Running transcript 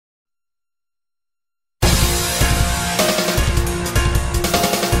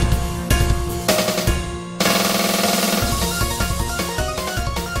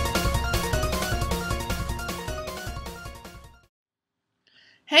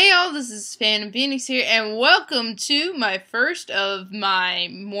Hey y'all, this is Phantom Phoenix here, and welcome to my first of my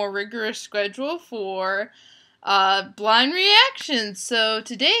more rigorous schedule for blind reactions. So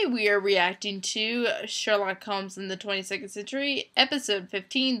today we are reacting to Sherlock Holmes in the 22nd Century, episode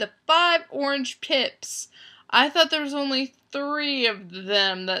 15, The 5 Orange Pips. I thought there was only 3 of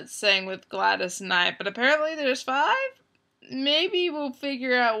them that sang with Gladys Knight, but apparently there's 5? Maybe we'll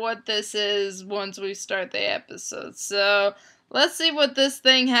figure out what this is once we start the episode. So let's see what this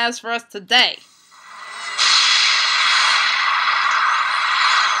thing has for us today.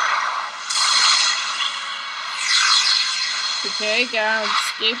 Okay, guy on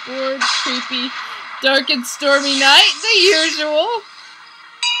skateboard, creepy, dark and stormy night, the usual.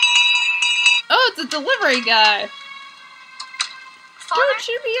 Oh, it's a delivery guy. Father, don't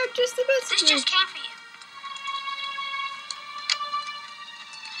shoot me, I'm just a messenger. This just came for you.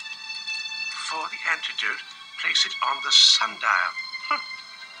 For the antidote, place it on the sundial.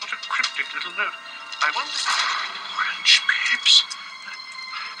 What a cryptic little note. I wonder... Orange pips?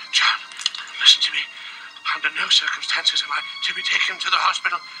 John, listen to me. Under no circumstances am I to be taken to the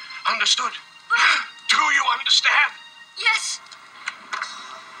hospital. Understood? Do you understand? Yes.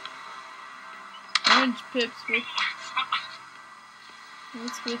 Orange pips with...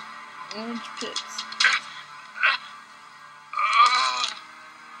 What's with orange pips?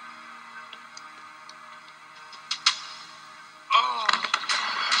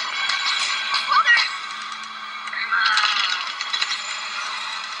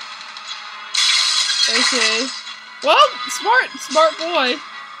 Okay. Well, smart boy.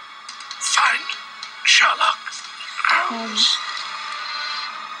 Find Sherlock Holmes.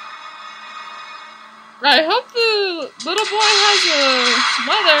 I hope the little boy has a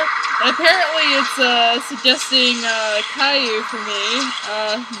mother. Apparently it's suggesting Caillou for me.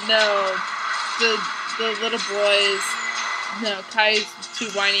 No. The little boys. No, Caillou's too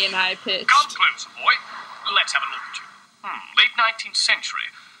whiny and high-pitched. Come closer, boy. Let's have a look at you. Late 19th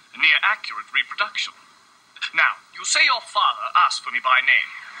century. Near accurate reproduction. Now, you say your father asked for me by name.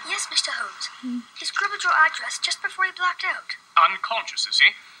 Yes, Mr. Holmes. He scribbled your address just before he blacked out. Unconscious, is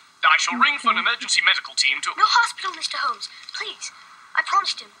he? I shall ring for an emergency medical team to... No hospital, Mr. Holmes. Please. I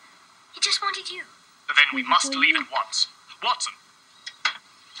promised him. He just wanted you. Then we must leave at once. Watson.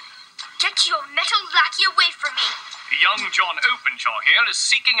 Get your metal lackey away from me. Young John Openshaw here is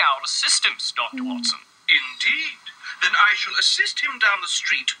seeking our assistance, Dr. Watson. Indeed. Then I shall assist him down the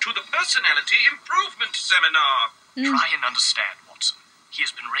street to the Personality Improvement Seminar. Try and understand, Watson. He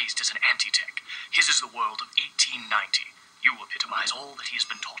has been raised as an anti-tech. His is the world of 1890. You epitomize all that he has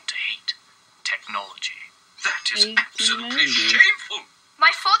been taught to hate. Technology. That is absolutely shameful.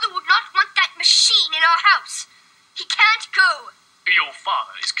 My father would not want that machine in our house. He can't go. Your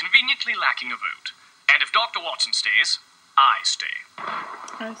father is conveniently lacking a vote. And if Dr. Watson stays, I stay.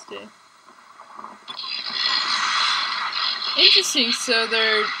 I stay. Interesting, so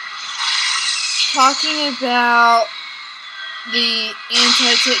they're talking about the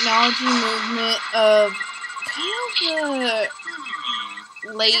anti-technology movement of kind of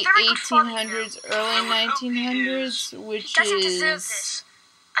the late 1800s, early 1900s, which doesn't deserve is this.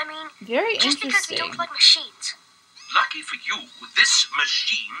 I mean, very just because we interesting. don't like machines. Lucky for you, this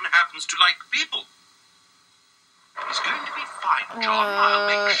machine happens to like people. It's going to be fine, John.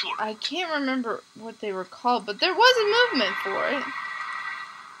 I'll make sure. I can't remember what they were called, but there was a movement for it.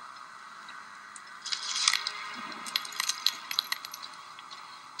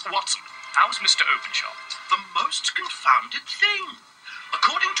 Watson, how's Mr. Openshaw? The most confounded thing.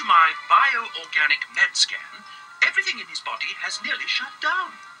 According to my bioorganic med scan, everything in his body has nearly shut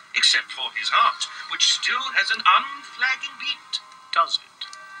down, except for his heart, which still has an unflagging beat. Does it?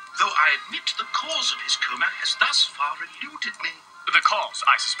 Though I admit the cause of his coma has thus far eluded me. The cause,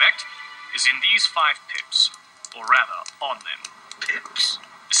 I suspect, is in these 5 pips, or rather, on them. Pips?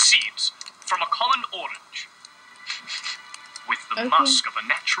 Seeds from a common orange, with the musk of a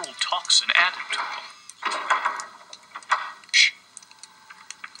natural toxin added to them. Shh.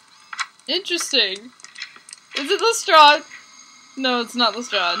 Interesting. Is it Lestrade? No, it's not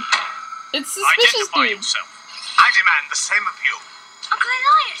Lestrade. It's suspicious, Identify dude. yourself. I demand the same of you. Uncle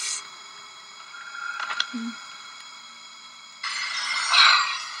Elias. I'm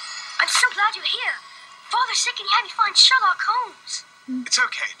so glad you're here. Father's sick and he had me find Sherlock Holmes. It's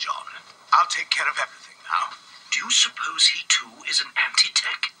okay, John. I'll take care of everything now. Do you suppose he too is an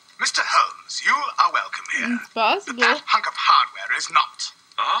anti-tech? Mr. Holmes, you are welcome here. It's possible. But that hunk of hardware is not.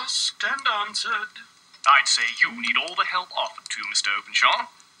 Asked and answered. I'd say you need all the help offered to, Mr. Openshaw,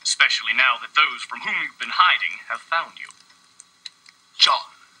 especially now that those from whom you've been hiding have found you.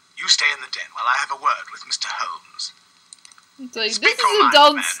 John, you stay in the den while I have a word with Mr. Holmes. It's like, Speak this your is mind,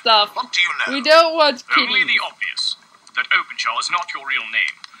 adult man. stuff. What do you know? We don't watch Only kitties. the obvious. That Openshaw is not your real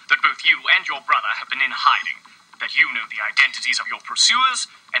name. That both you and your brother have been in hiding. That you know the identities of your pursuers,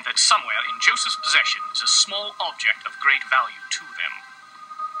 and that somewhere in Joseph's possession is a small object of great value to them.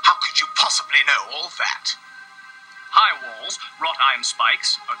 How could you possibly know all that? High walls, wrought iron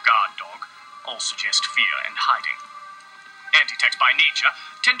spikes, a guard dog, all suggest fear and hiding. Anti-techs by nature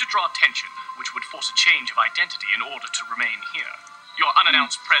tend to draw attention, which would force a change of identity in order to remain here. Your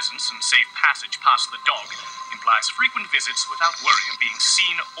unannounced presence and safe passage past the dog implies frequent visits without worry of being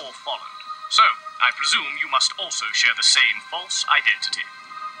seen or followed. So, I presume you must also share the same false identity.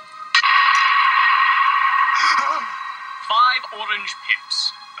 5 orange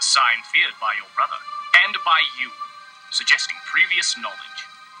pips, a sign feared by your brother, and by you, suggesting previous knowledge.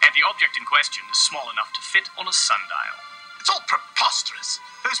 And the object in question is small enough to fit on a sundial. It's all preposterous.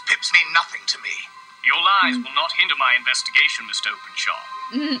 Those pips mean nothing to me. Your lies will not hinder my investigation, Mr. Openshaw.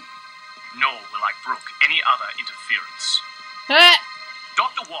 Nor will I brook any other interference.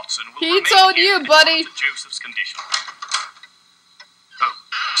 Dr. Watson will He remain told here you, and buddy. monitor Joseph's condition. Oh,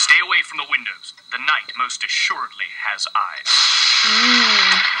 stay away from the windows. The night most assuredly has eyes.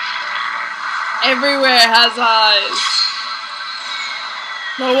 Everywhere has eyes.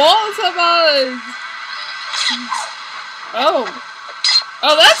 The walls have eyes. Oh.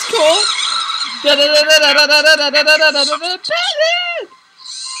 Oh, that's cool.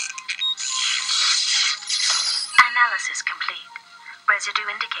 Analysis complete. Residue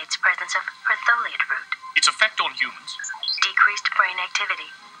indicates presence of pertholiate root. Its effect on humans. Decreased brain activity.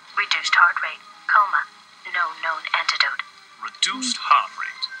 Reduced heart rate. Coma. No known antidote. Reduced heart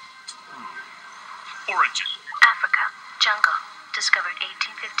rate. Origin. Africa. Jungle. Discovered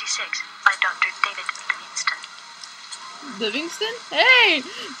 1856 by Dr. David Livingston. Livingston? Hey!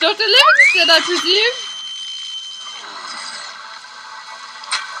 Dr. Livingston, I presume?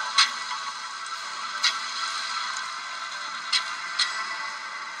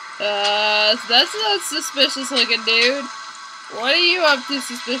 That's not suspicious looking, dude. What are you up to,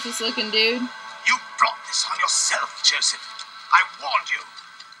 suspicious looking dude? You brought this on yourself, Joseph. I warned you.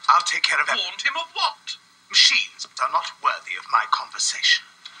 I'll take care of it. Warned him of what? Machines are not worthy of my conversation.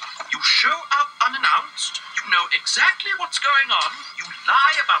 You show up unannounced, you know exactly what's going on, you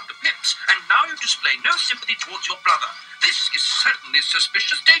lie about the pips, and now you display no sympathy towards your brother. This is certainly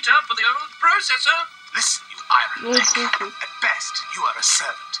suspicious data for the old processor. Listen, you iron neck. At best, you are a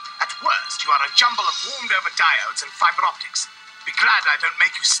servant. At worst, you are a jumble of warmed-over diodes and fiber optics. Be glad I don't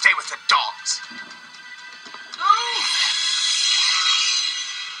make you stay with the dogs.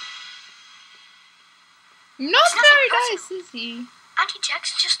 Not It's very nothing nice, is he?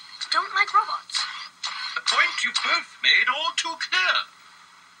 Anti-techs just don't like robots. The point you both made all too clear.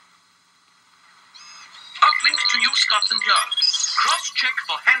 Uplink to New Scotland Yard. Cross-check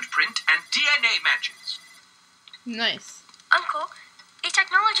for handprint and DNA matches. Nice. Uncle, is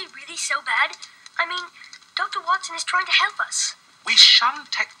technology really so bad? I mean, Dr. Watson is trying to help us. We shun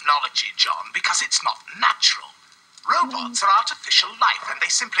technology, John, because it's not natural. Robots are artificial life, and they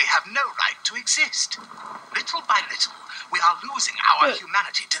simply have no right to exist. Little by little, we are losing our But-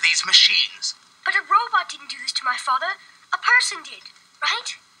 humanity to these machines. But a robot didn't do this to my father. A person did, right?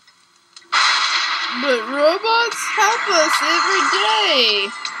 But robots help us every day.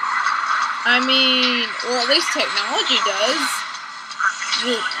 I mean, or at least technology does.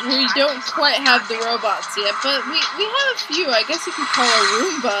 We don't quite have the robots yet, but we have a few. I guess you could call a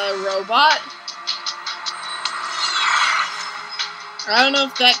Roomba a robot. I don't know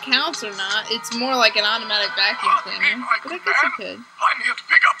if that counts or not. It's more like an automatic vacuum cleaner, but I guess it could. I'm here to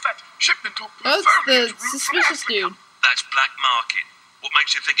pick up that shipment of Oh, it's the suspicious dude. That's black market. What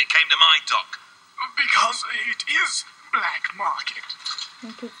makes you think it came to my dock? Because it is black market.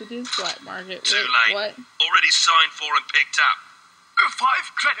 I guess it is black market. Too Wait, late. what? Already signed for and picked up.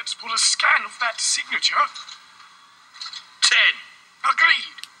 5 credits for a scan of that signature. 10.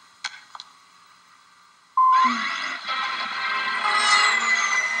 Agreed.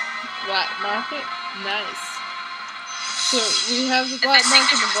 Black market? Nice. So we have the black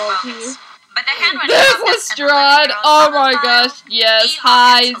market involved here. But the handwriting There's of this Lestrade! and the Oh 11-year-old my file, gosh, yes. E.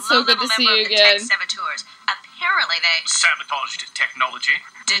 Hi, Hawkins, it's so good to low-level see member you of the again. tech saboteurs. Apparently they Sabotaged technology.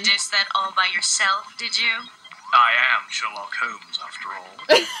 deduced that all by yourself, did you? I am Sherlock Holmes, after all.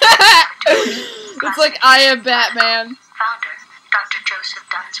 It's like I am Batman. Founder, Dr. Joseph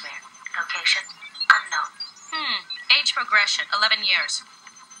Dunsmuir. Location, unknown. Age progression, 11 years.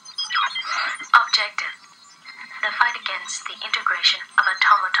 Objective, the fight against the integration of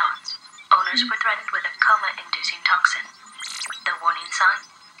automatons. Owners were threatened with a coma-inducing toxin. The warning sign,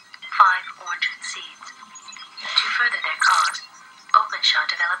 5 orange seeds. To further their cause, Openshaw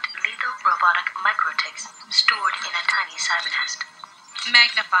developed lethal robotic microtics stored in a tiny cybernest.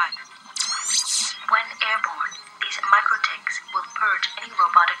 Magnify. When airborne, these microtics will purge any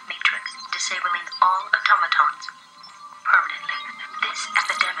robotic matrix, disabling all automatons permanently. This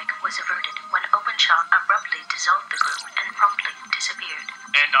epidemic was averted when Openshaw abruptly dissolved the group and promptly disappeared.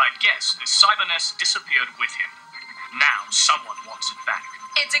 And I'd guess the cybernest disappeared with him. Now someone wants it back.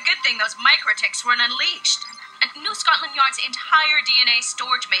 It's a good thing those microtics weren't unleashed. And New Scotland Yard's entire DNA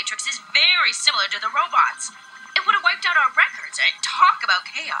storage matrix is very similar to the robots. It would have wiped out our records. Talk about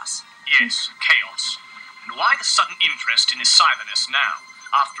chaos. Yes, chaos. And why the sudden interest in his cybernest now,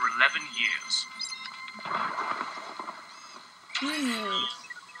 after 11 years?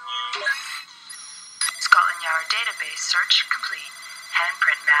 Scotland Yard database search complete.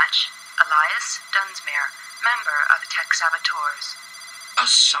 Handprint match. Elias Dunsmuir, member of the Tech Saboteurs. A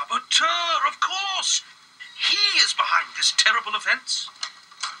saboteur, of course. He is behind this terrible offense.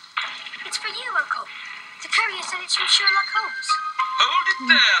 It's for you, Uncle. The courier said it's from Sherlock Holmes. Hold it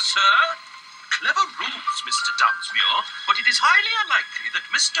there, sir. Clever rules, Mr. Dunsmuir, but it is highly unlikely that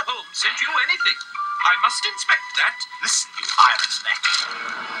Mr. Holmes sent you anything. I must inspect that. Listen, you iron neck.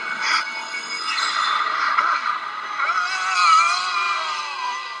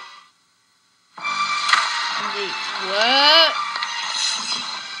 What?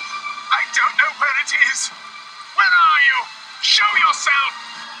 I don't know where it is. Where are you? Show yourself.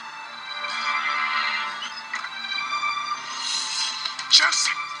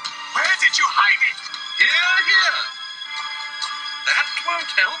 Joseph, where did you hide it? Here. That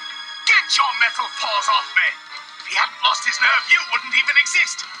won't help. Get your metal paws off me. If he hadn't lost his nerve, you wouldn't even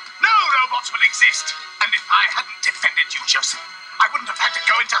exist. No robots will exist. And if I hadn't defended you, Joseph, I wouldn't have had to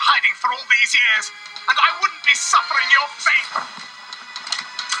go into hiding for all these years. And I wouldn't be suffering your fate.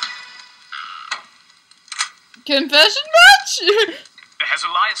 Confession match? Has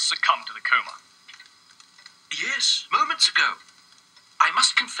Elias succumbed to the coma? Yes, moments ago. I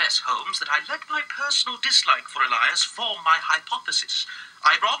must confess, Holmes, that I let my personal dislike for Elias form my hypothesis.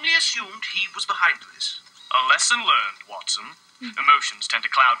 I wrongly assumed he was behind this. A lesson learned, Watson. Emotions tend to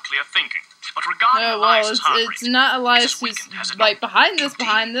cloud clear thinking. But regarding Elias's heart it's rate, not Elias it is who's weakened, has it like not? behind this,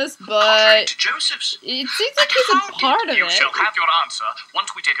 Contrary but to Joseph's. it seems like he's a part of You it. shall have your answer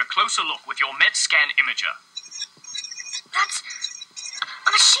once we take a closer look with your med-scan imager. That's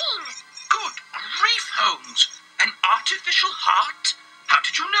a machine. Good grief, Holmes. An artificial heart? How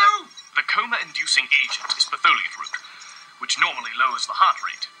did you know? The coma-inducing agent is patholiate root, which normally lowers the heart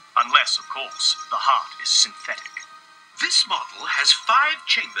rate, unless, of course, the heart is synthetic. This model has 5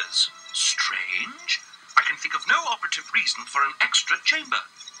 chambers. Strange. I can think of no operative reason for an extra chamber.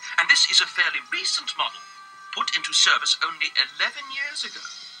 And this is a fairly recent model, put into service only 11 years ago.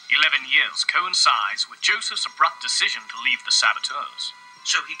 11 years coincides with Joseph's abrupt decision to leave the saboteurs.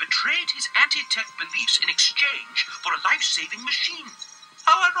 So he betrayed his anti-tech beliefs in exchange for a life-saving machine.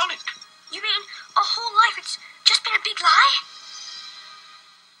 How ironic. You mean a whole life it's just been a big lie?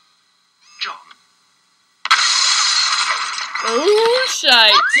 John. Oh,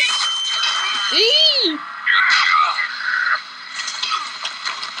 shite. Eee!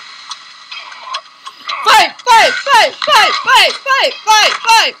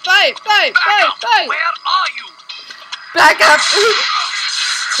 Fight! Where are you? Back up!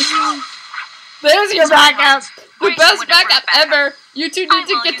 There's your backup! The best backup ever! You two need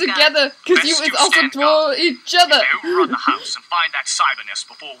to get together, cause you is also for each other! If they overrun the house and find that cybernest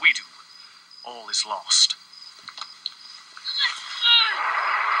before we do, all is lost.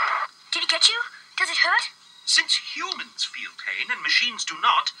 Did he get you? Does it hurt? Since humans feel pain and machines do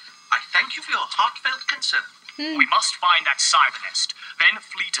not, I thank you for your heartfelt concern. We must find that cybernest, then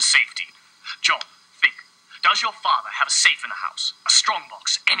flee to safety. John, think. Does your father have a safe in the house? A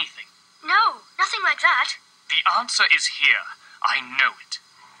strongbox? Anything? No, nothing like that. The answer is here. I know it.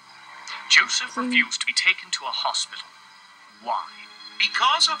 Joseph refused to be taken to a hospital. Why?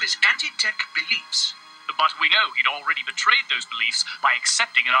 Because of his anti-tech beliefs. But we know he'd already betrayed those beliefs by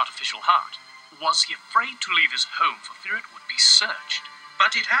accepting an artificial heart. Was he afraid to leave his home for fear it would be searched?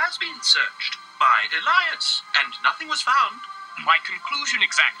 But it has been searched by Elias, and nothing was found. My conclusion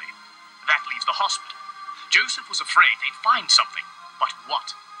exactly. That leaves the hospital. Joseph was afraid they'd find something. But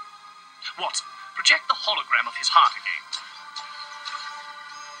what? Watson, project the hologram of his heart again.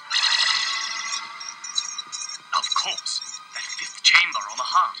 Of course, that 5th chamber on the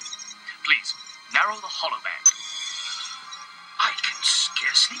heart. Please, narrow the holoband. I can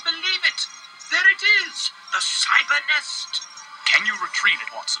scarcely believe it. There it is, the cybernest. Can you retrieve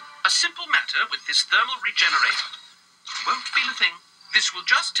it, Watson? A simple matter with this thermal regenerator. Won't feel a thing. This will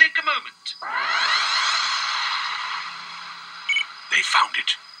just take a moment. They found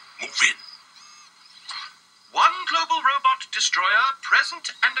it. Move in. One global robot destroyer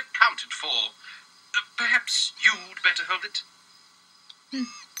present and accounted for. Perhaps you'd better hold it?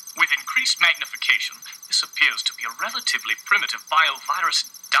 With increased magnification, this appears to be a relatively primitive biovirus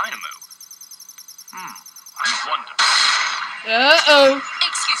dynamo. I wonder. Uh-oh.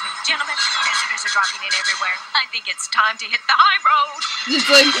 Excuse me, gentlemen. Visitors are dropping in everywhere. I think it's time to hit the high road. It's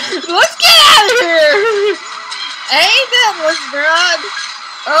like, let's get out of here! Ain't that Lestrade?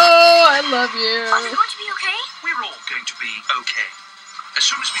 Oh, I love you. Are we going to be okay? We're all going to be okay. As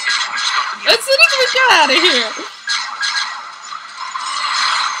soon as we get to Scotland Yard. As soon as we get out of here.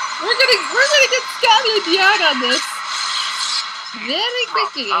 We're gonna get Scotland Yard on this. Very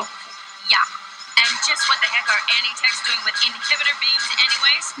quickly. Yeah. And just what the heck are anti-techs doing with inhibitor beams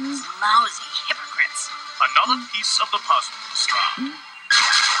anyways? Lousy hypocrites. Another piece of the puzzle, Lestrade.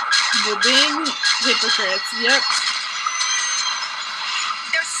 The being hypocrites, yep.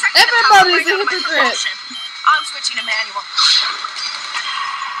 They're sucking Everybody's the a power right out of my hypocrite. propulsion. I'm switching to manual.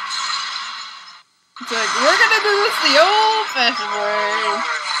 It's like, we're gonna do this the old-fashioned way.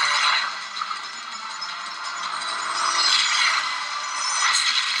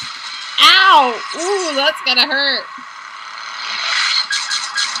 Ow! Ooh, that's gonna hurt.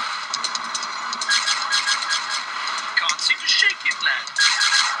 Can't seem to shake it,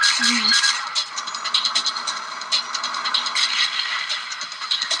 lad.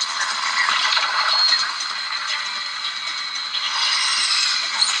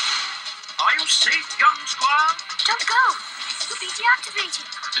 Are you safe, young squire? Don't go. You'll be deactivated.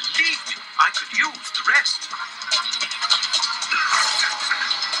 Believe me, I could use the rest.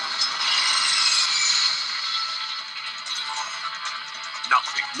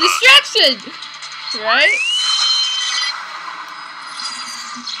 Nothing. Distraction! Right?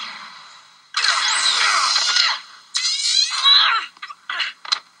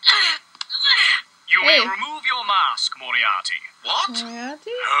 You may Hey. remove your mask, Moriarty. What?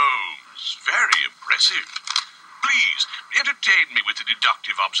 Moriarty? Holmes, very impressive. Please, entertain me with the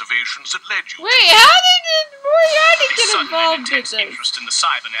deductive observations that led you. Wait, how did Moriarty The get sudden and involved with intense this? interest in the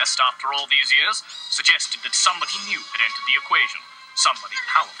Cybernest after all these years suggested that somebody new had entered the equation. Somebody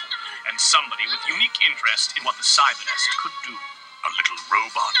powerful, and somebody with unique interest in what the Cybernest could do. A little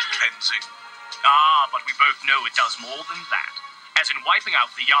robot cleansing. Ah, but we both know it does more than that. As in wiping out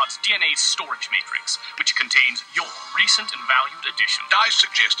the Yard's DNA storage matrix, which contains your recent and valued addition. I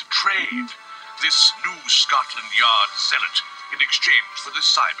suggest a trade. This new Scotland Yard zealot in exchange for the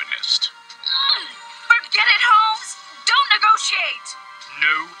Cybernest. Forget it, Holmes. Don't negotiate.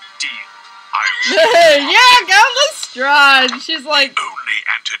 No deal. I'll Yeah, go Lestrade. She's like, only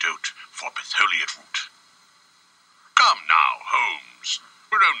antidote for Pitholiot root. Come now, Holmes.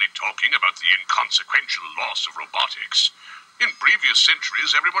 We're only talking about the inconsequential loss of robotics. In previous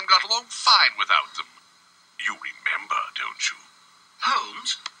centuries, everyone got along fine without them. You remember, don't you?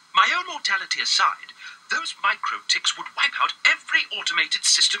 Holmes, my own mortality aside, those micro-ticks would wipe out every automated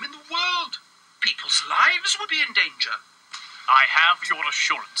system in the world. People's lives would be in danger. I have your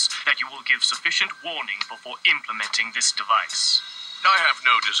assurance that you will give sufficient warning before implementing this device. I have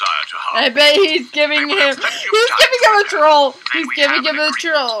no desire to harm. I bet he's giving him a troll. He's giving him a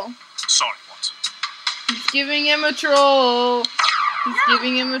troll. Sorry, Watson. He's giving him a troll. He's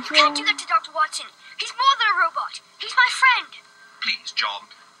giving him a troll. Can't do that to Dr. Watson. He's more than a robot. He's my friend. Please, John,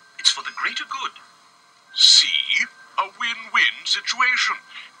 it's for the greater good. See? A win-win situation.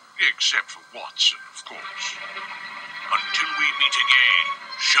 Except for Watson, of course. Until we meet again,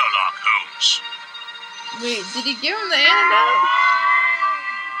 Sherlock Holmes. Wait, did he give him the antidote?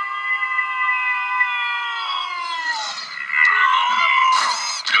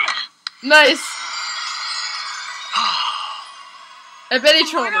 Nice. I bet he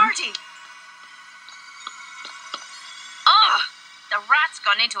trolled him. Moriarty. Ugh, the rat's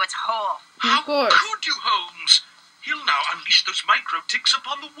gone into its hole. Of course. Could you, Holmes? He'll now unleash those micro-ticks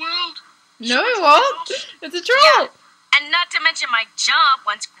upon the world. No, he won't. It's a troll. And not to mention my job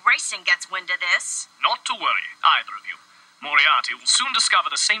once Grayson gets wind of this. Not to worry, either of you. Moriarty will soon discover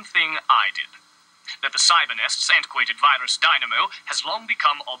the same thing I did. That the Cybernest's antiquated virus dynamo has long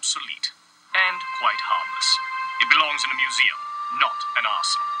become obsolete. And quite harmless. It belongs in a museum, not an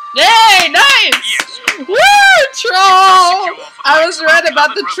arsenal. Yay, nice! Yes. Woo, troll! Secure for I was likes of right our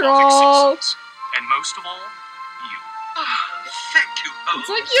about the beloved troll. robotic citizens. And most of all, you. Thank you, Holmes. It's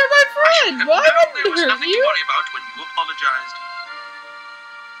like you're my friend. I should have Why known would there it was hurt nothing you? to worry about when you apologized.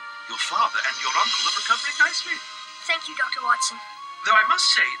 Your father and your uncle are recovering nicely. Thank you, Dr. Watson. Though I must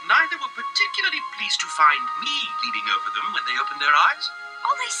say, neither were particularly pleased to find me leaning over them when they opened their eyes.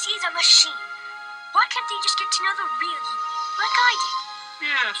 All they see is a machine. Why can't they just get to know the real you? like I did.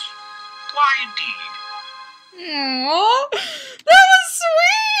 Yes. Why indeed? Aww, that was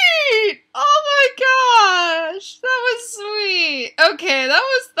sweet! Oh my gosh, that was sweet. Okay, that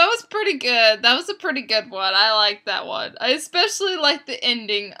was pretty good. That was a pretty good one. I like that one. I especially like the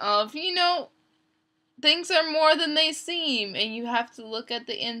ending of, things are more than they seem, and you have to look at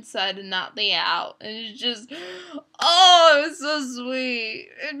the inside and not the out. And it's just, oh, it was so sweet.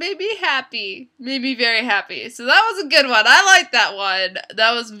 It made me happy. Made me very happy. So that was a good one. I like that one.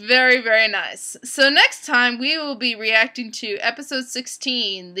 That was very, very nice. So next time, we will be reacting to episode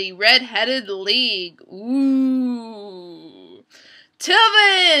 16, The Red-Headed League. Ooh. Till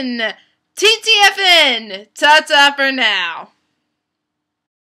then, TTFN. Ta-ta for now.